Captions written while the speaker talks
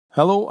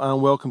Hello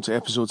and welcome to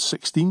episode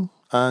 16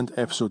 and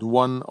episode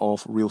 1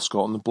 of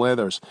ReelScotland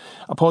Blethers,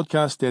 a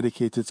podcast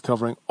dedicated to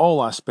covering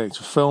all aspects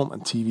of film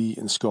and TV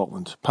in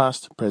Scotland,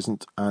 past,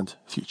 present and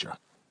future.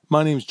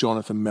 My name's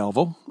Jonathan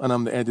Melville and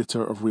I'm the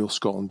editor of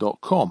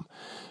ReelScotland.com.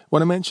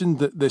 When I mentioned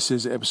that this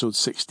is episode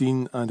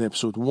 16 and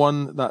episode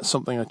 1, that's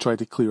something I tried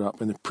to clear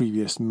up in the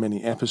previous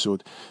mini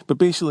episode. But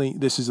basically,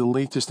 this is the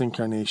latest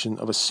incarnation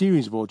of a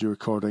series of audio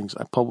recordings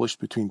I published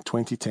between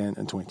 2010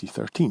 and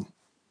 2013.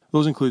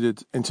 Those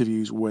included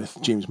interviews with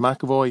James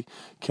McAvoy,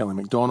 Kelly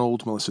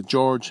MacDonald, Melissa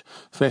George,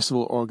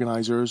 festival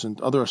organisers and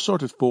other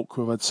assorted folk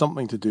who have had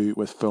something to do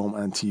with film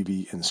and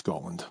TV in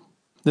Scotland.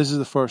 This is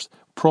the first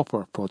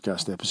proper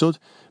podcast episode,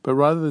 but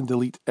rather than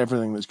delete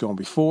everything that's gone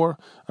before,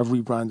 I've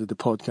rebranded the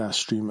podcast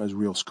stream as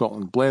Real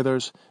Scotland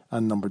Blethers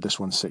and numbered this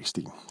one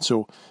 16.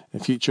 So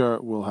in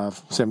future we'll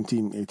have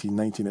 17, 18,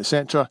 19,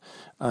 etc.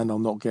 and I'll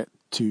not get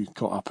too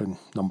caught up in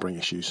numbering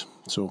issues.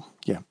 So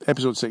yeah,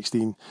 episode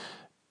 16,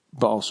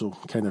 but also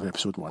kind of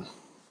episode 1.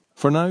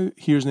 For now,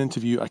 here's an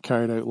interview I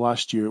carried out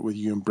last year with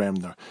Ewen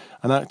Bremner,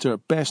 an actor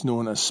best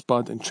known as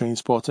Spud in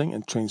Trainspotting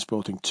and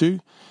Trainspotting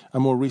 2,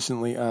 and more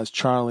recently as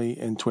Charlie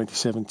in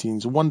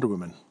 2017's Wonder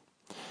Woman.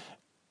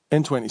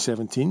 In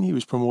 2017, he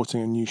was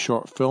promoting a new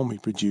short film he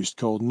produced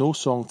called No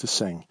Song to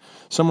Sing,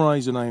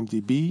 summarised on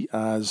IMDb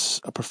as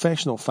a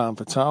professional femme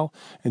fatale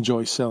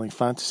enjoys selling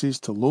fantasies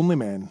to lonely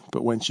men,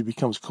 but when she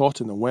becomes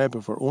caught in the web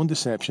of her own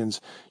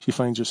deceptions, she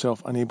finds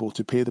herself unable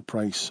to pay the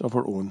price of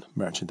her own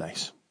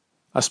merchandise.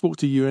 I spoke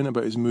to Ewen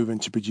about his move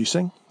into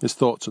producing, his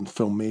thoughts on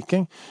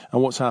filmmaking,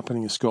 and what's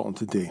happening in Scotland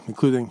today,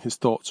 including his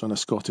thoughts on a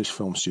Scottish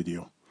film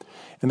studio.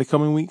 In the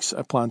coming weeks,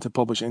 I plan to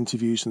publish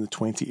interviews from the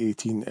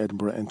 2018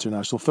 Edinburgh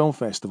International Film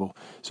Festival,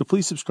 so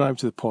please subscribe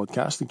to the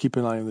podcast and keep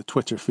an eye on the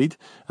Twitter feed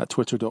at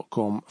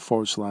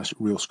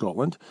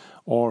twitter.com/ReelScotland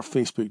or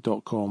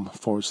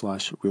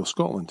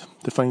facebook.com/ReelScotland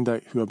to find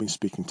out who I've been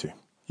speaking to.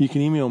 You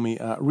can email me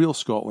at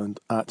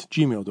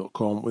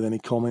reelscotland@gmail.com with any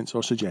comments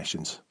or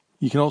suggestions.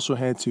 You can also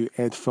head to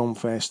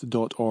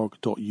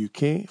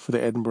edfilmfest.org.uk for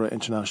the Edinburgh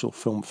International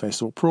Film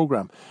Festival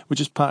programme,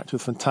 which is packed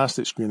with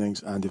fantastic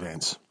screenings and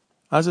events.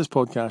 As this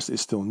podcast is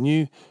still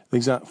new, the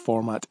exact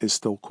format is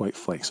still quite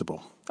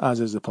flexible, as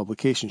is the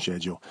publication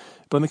schedule.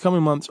 But in the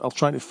coming months, I'll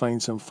try to find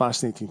some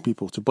fascinating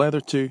people to blether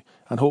to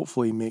and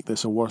hopefully make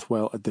this a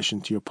worthwhile addition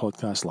to your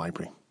podcast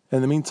library. In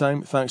the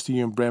meantime, thanks to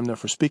Ewen Bremner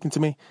for speaking to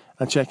me,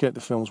 and check out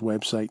the film's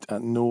website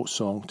at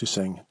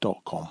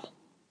nosongtosing.com.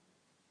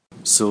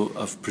 So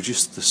I've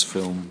produced this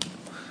film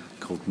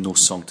called No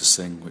Song to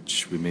Sing,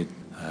 which we made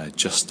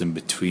just in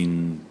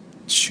between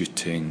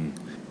shooting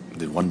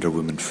the Wonder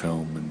Woman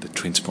film and the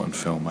Trainspotting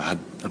film. I had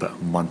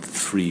about a month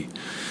free,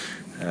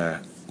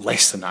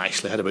 less than that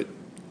actually. I had about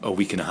a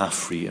week and a half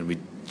free, and we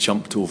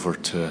jumped over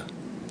to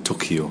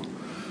Tokyo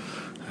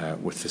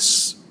with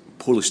this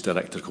Polish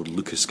director called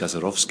Lukas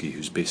Gazarowski,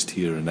 who's based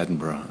here in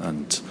Edinburgh,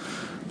 and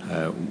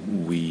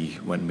we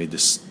went and made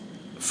this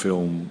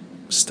film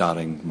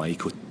starring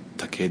Maiko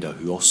Takeda,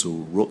 who also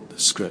wrote the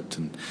script.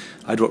 And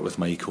I'd worked with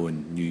Maiko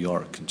in New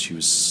York, and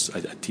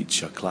I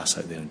teach a class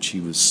out there, and she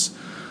was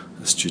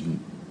a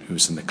student who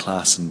was in the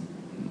class and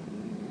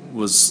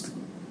was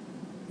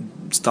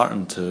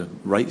starting to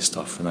write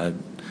stuff, and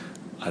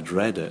I'd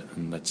read it,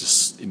 and I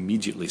just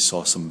immediately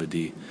saw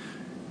somebody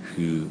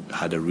who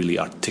had a really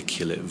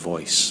articulate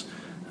voice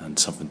and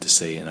something to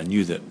say, and I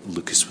knew that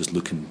Lucas was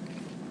looking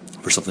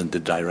for something to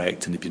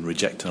direct, and he'd been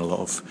rejecting a lot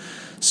of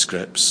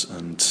scripts,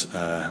 and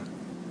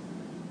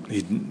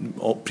he'd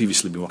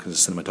previously been working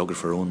as a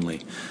cinematographer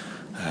only.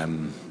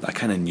 I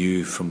kind of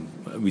knew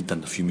we'd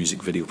done a few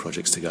music video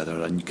projects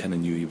together. I kind of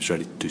knew he was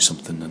ready to do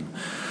something, and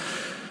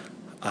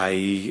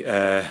I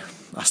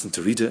asked him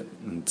to read it,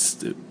 and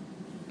it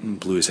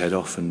blew his head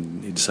off,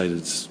 and he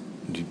decided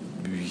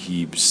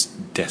he was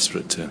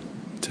desperate to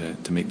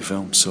make the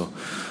film. So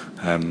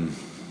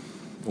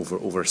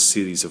over a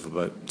series of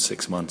about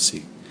 6 months,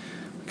 he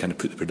kind of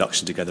put the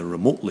production together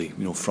remotely,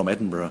 from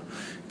Edinburgh,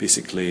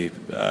 basically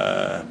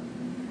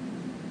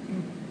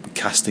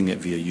casting it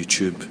via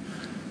YouTube.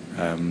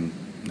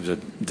 It was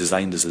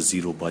designed as a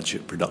zero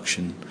budget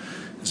production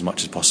as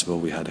much as possible.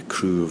 We had a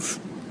crew of,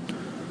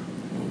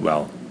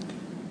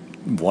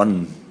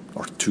 one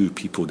or two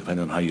people,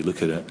 depending on how you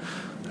look at it,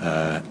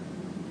 that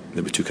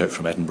we took out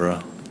from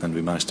Edinburgh, and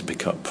we managed to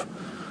pick up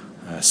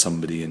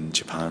somebody in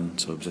Japan.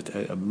 So it was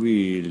a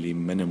really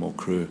minimal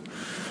crew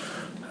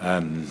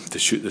to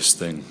shoot this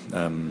thing.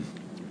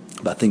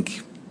 But I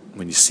think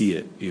when you see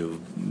it,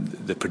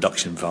 the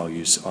production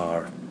values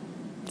are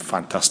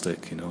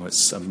fantastic.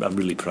 I'm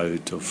really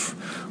proud of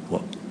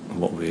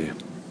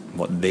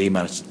what they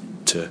managed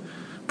to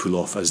pull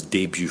off as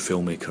debut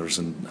filmmakers,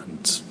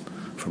 and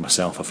for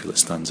myself, I feel it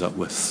stands up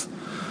with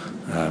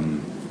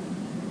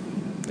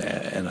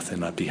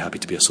anything I'd be happy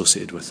to be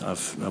associated with.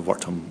 I've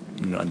worked on,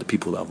 and the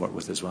people that I've worked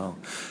with as well.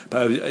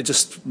 But I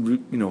just,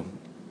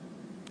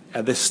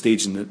 at this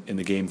stage in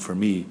the game for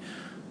me,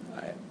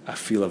 I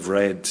feel I've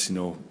read,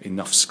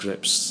 enough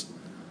scripts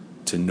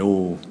to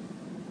know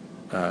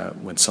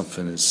when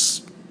something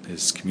is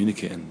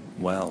communicating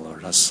well, or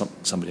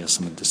somebody has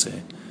something to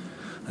say.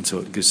 and so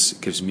it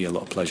gives me a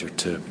lot of pleasure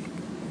to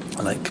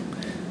like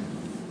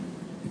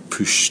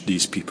push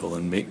these people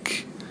and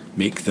make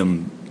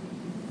them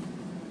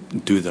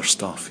do their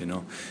stuff.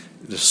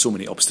 There's so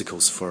many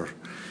obstacles for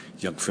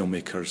young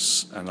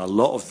filmmakers, and a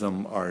lot of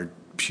them are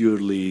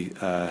purely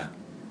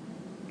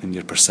in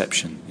your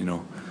perception.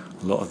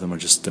 A lot of them are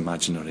just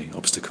imaginary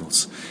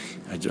obstacles.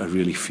 I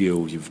really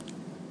feel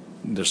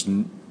there's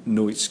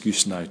no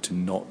excuse now to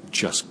not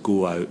just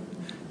go out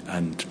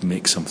and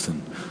make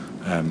something.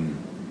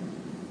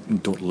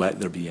 Don't let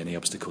there be any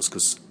obstacles,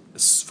 because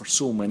for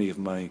so many of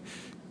my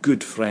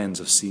good friends,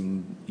 I've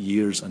seen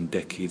years and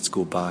decades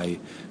go by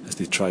as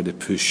they try to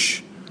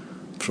push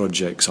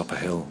projects up a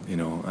hill,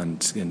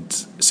 and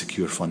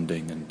secure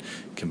funding and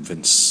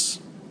convince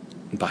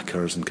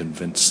backers and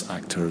convince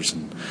actors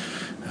and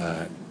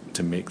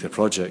to make their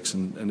projects,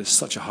 and it's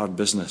such a hard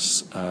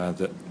business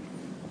that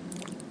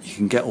you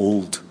can get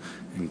old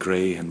and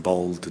grey and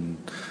bald and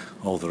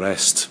all the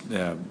rest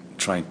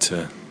trying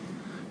to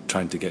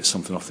get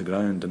something off the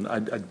ground, and I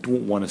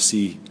don't want to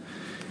see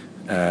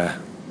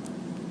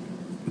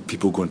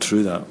people going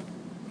through that.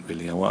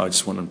 Really, I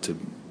just want them to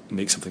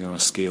make something on a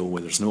scale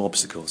where there's no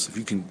obstacles. If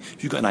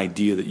you've got an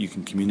idea that you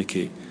can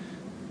communicate,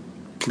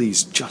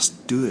 please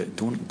just do it.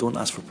 Don't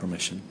ask for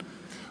permission.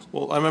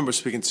 Well, I remember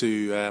speaking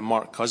to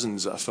Mark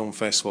Cousins at a film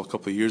festival a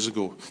couple of years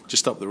ago,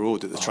 just up the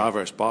road at the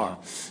Traverse Bar,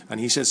 and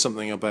he said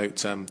something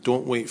about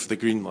don't wait for the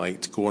green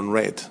light, go on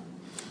red.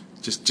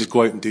 Just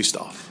go out and do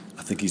stuff.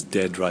 I think he's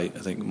dead right. I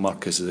think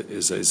Mark is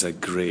a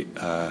great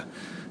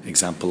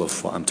example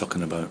of what I'm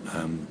talking about.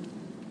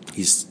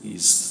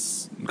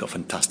 He's got a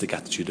fantastic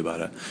attitude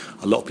about it.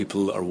 A lot of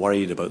people are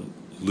worried about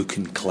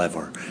looking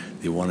clever.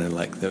 They want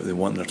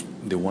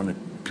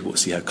people to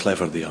see how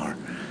clever they are,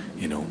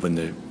 when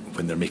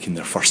they're making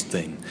their first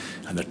thing,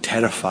 and they're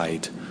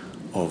terrified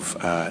of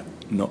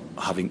not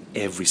having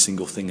every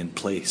single thing in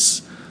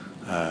place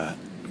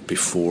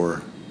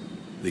before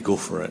they go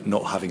for it,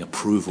 not having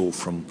approval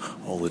from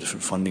all the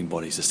different funding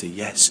bodies to say,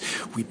 yes,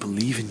 we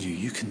believe in you,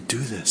 you can do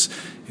this,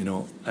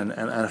 and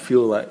I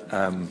feel like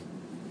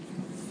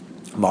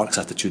Mark's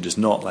attitude is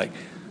not like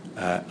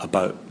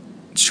about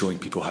showing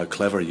people how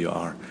clever you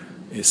are.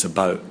 It's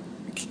about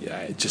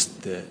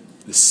just the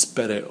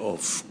spirit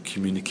of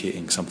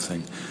communicating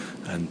something,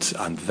 and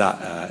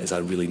that is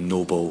a really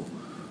noble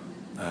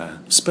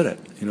spirit.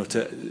 And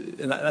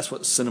that's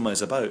what cinema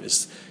is about.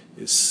 It's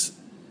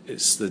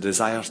the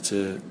desire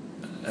to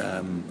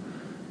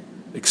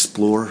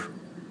explore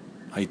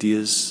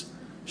ideas,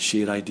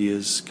 share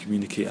ideas,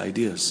 communicate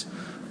ideas,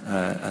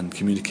 and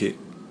communicate.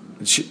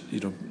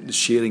 The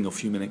sharing of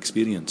human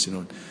experience.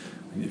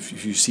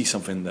 If you see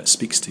something that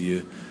speaks to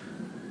you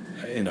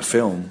in a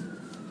film,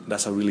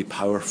 that's a really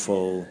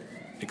powerful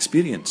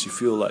experience. You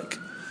feel like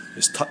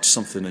it's touched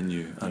something in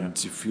you,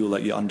 and you feel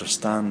like you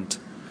understand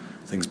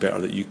things better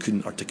that you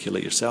couldn't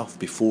articulate yourself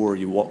before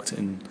you walked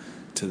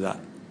into that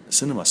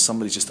cinema.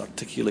 Somebody just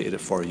articulated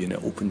it for you, and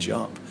it opens you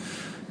up.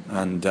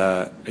 And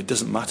it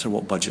doesn't matter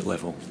what budget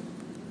level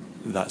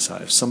that's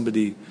at. If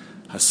somebody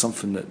has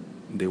something that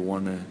they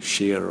want to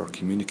share or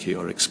communicate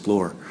or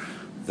explore,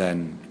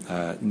 then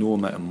no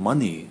amount of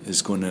money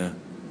is going to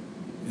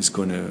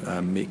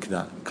make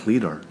that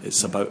clearer.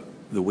 It's about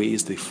the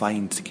ways they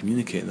find to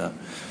communicate that.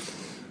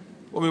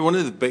 Well, one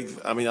of the big...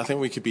 I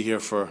think we could be here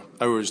for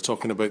hours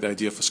talking about the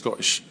idea of a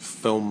Scottish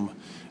film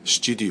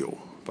studio.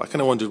 But I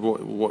kind of wondered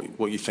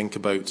what you think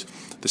about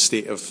the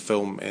state of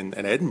film in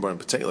Edinburgh in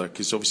particular,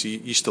 because obviously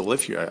you still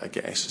live here, I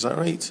guess. Is that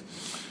right?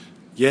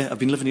 Yeah, I've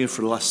been living here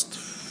for the last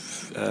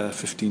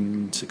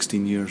 15,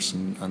 16 years,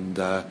 and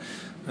there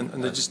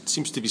just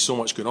seems to be so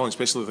much going on,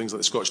 especially with things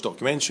like the Scottish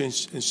Documentary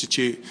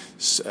Institute,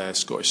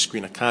 Scottish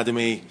Screen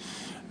Academy,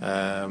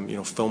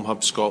 Film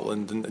Hub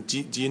Scotland. And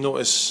do you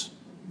notice,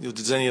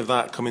 does any of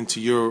that come into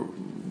do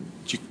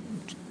you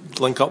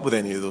link up with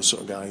any of those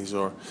sort of guys,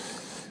 or?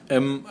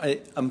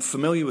 I'm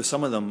familiar with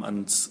some of them,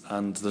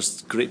 and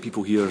there's great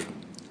people here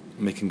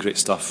making great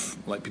stuff,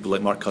 like people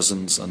like Mark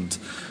Cousins and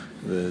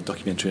the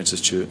Documentary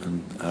Institute,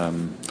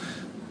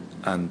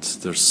 and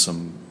there's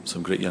some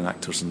great young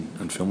actors and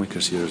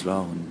filmmakers here as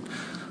well,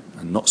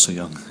 and not so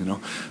young,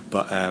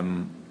 But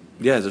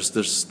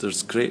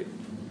there's great.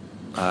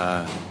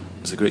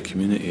 There's a great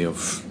community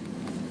of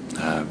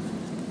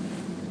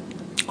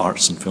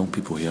arts and film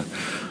people here,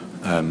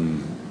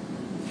 and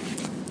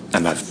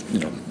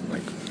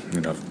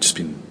I've just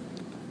been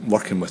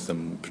working with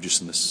them,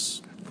 producing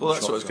this. Well,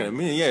 that's what I was kind of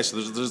meaning. Yeah, so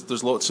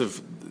there's lots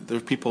of there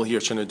are people here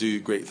trying to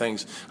do great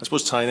things. I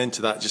suppose tying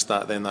into that, just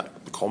that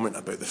comment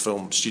about the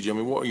film studio.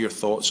 What are your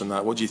thoughts on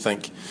that? What do you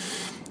think?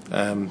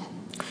 Do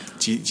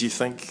you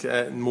think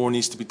more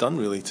needs to be done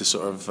really to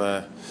sort of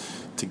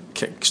to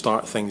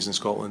kick-start things in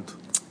Scotland?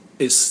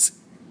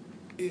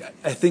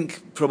 I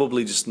think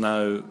probably just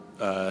now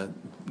the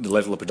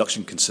level of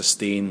production can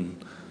sustain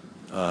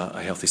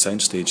a healthy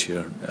soundstage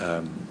here,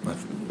 a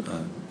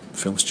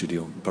film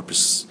studio,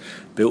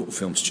 purpose-built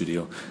film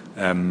studio.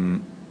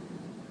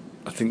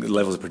 I think the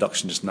levels of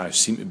production just now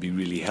seem to be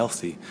really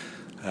healthy.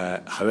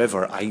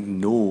 However, I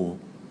know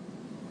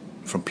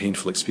from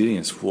painful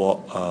experience what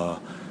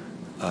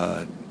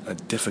a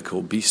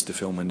difficult beast the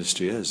film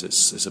industry is.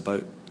 It's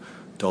about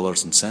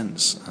dollars and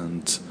cents,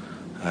 and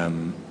a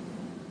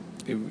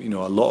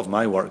lot of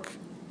my work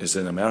is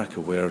in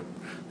America, where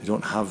they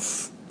don't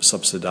have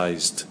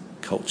subsidized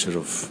culture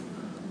of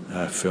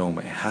film.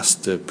 It has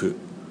to put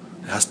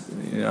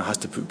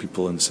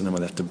people in the cinema.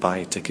 They have to buy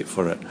a ticket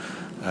for it,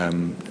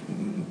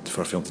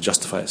 for a film to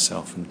justify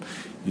itself. And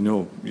you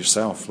know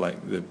yourself, like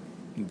the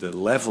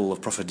level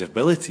of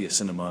profitability of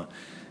cinema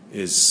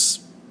is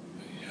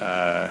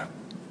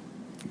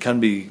can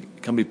be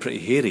pretty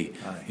hairy.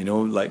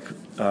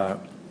 Aye.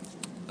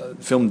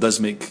 Film does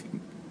make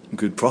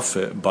good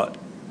profit, but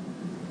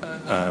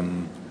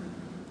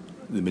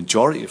the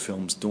majority of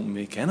films don't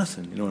make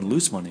anything, and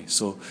lose money.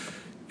 So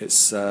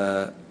it's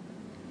a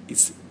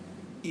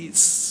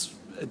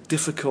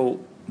difficult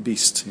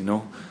beast,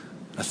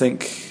 I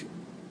think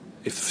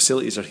if the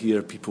facilities are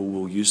here, people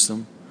will use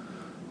them,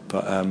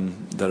 but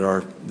there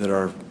are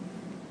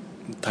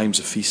times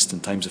of feast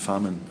and times of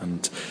famine,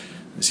 and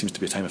it seems to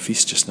be a time of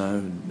feast just now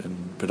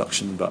in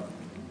production. But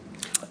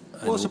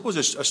I suppose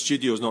a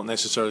studio is not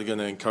necessarily going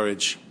to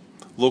encourage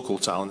local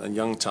talent and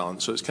young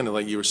talent, so it's kind of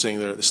like you were saying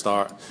there at the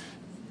start.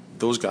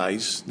 Those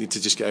guys need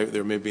to just get out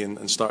there maybe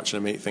and start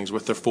trying to make things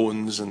with their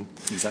phones and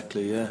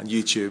exactly, yeah, and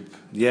YouTube,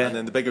 yeah. And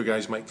then the bigger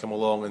guys might come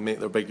along and make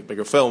their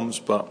bigger films,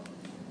 but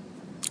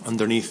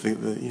underneath,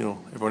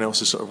 everyone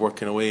else is sort of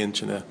working away and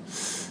trying to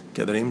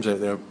get their names out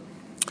there.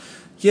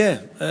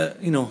 Yeah,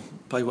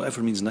 by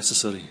whatever means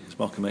necessary, as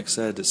Malcolm X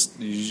said.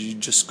 You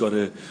just got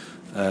to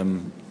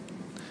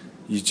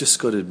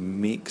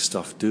make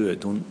stuff. Do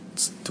it. Don't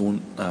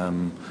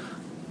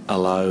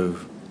allow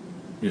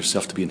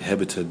yourself to be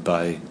inhibited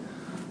by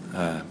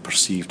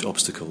perceived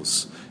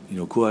obstacles.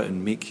 Go out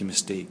and make your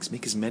mistakes.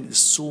 There's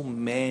so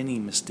many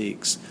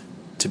mistakes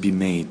to be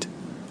made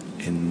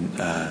in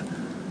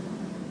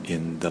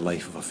the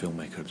life of a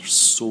filmmaker. There's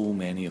so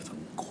many of them.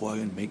 Go out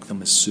and make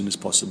them as soon as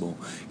possible.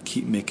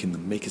 Keep making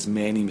them. Make as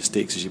many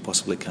mistakes as you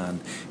possibly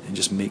can, and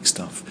just make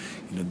stuff.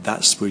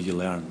 That's where you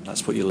learn.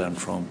 That's what you learn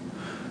from,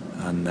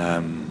 and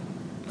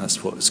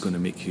that's what's going to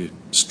make you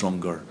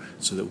stronger.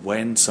 So that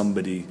when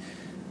somebody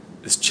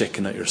is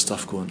checking out your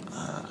stuff, going,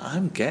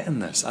 I'm getting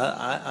this.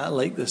 I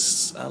like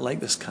this. I like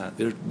this cat.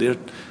 Their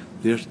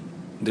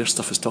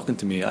stuff is talking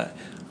to me. I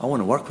want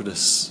to work with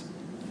this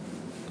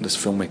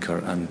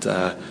filmmaker. And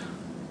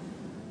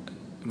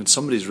when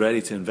somebody's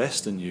ready to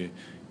invest in you,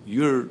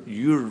 you're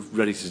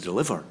ready to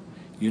deliver.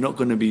 You're not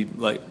going to be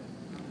like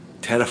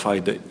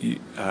terrified that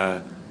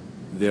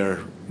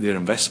their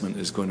investment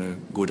is going to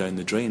go down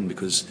the drain,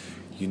 because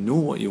you know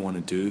what you want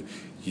to do.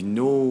 You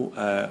know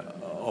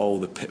all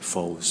the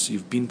pitfalls.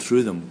 You've been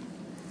through them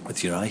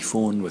with your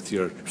iPhone, with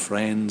your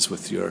friends,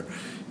 with your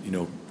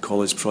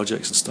college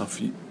projects and stuff.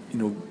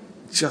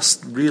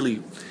 Just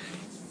really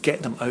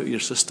get them out of your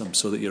system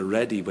so that you're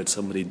ready when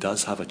somebody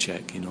does have a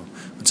check,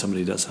 when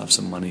somebody does have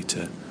some money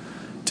to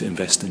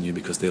invest in you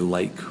because they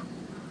like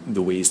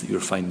the ways that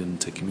you're finding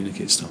to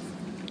communicate stuff.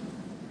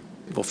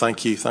 Well,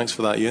 thank you. Thanks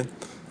for that, Ewan.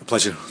 A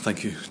pleasure.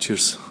 Thank you.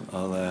 Cheers.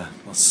 I'll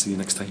see you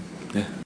next time. Yeah.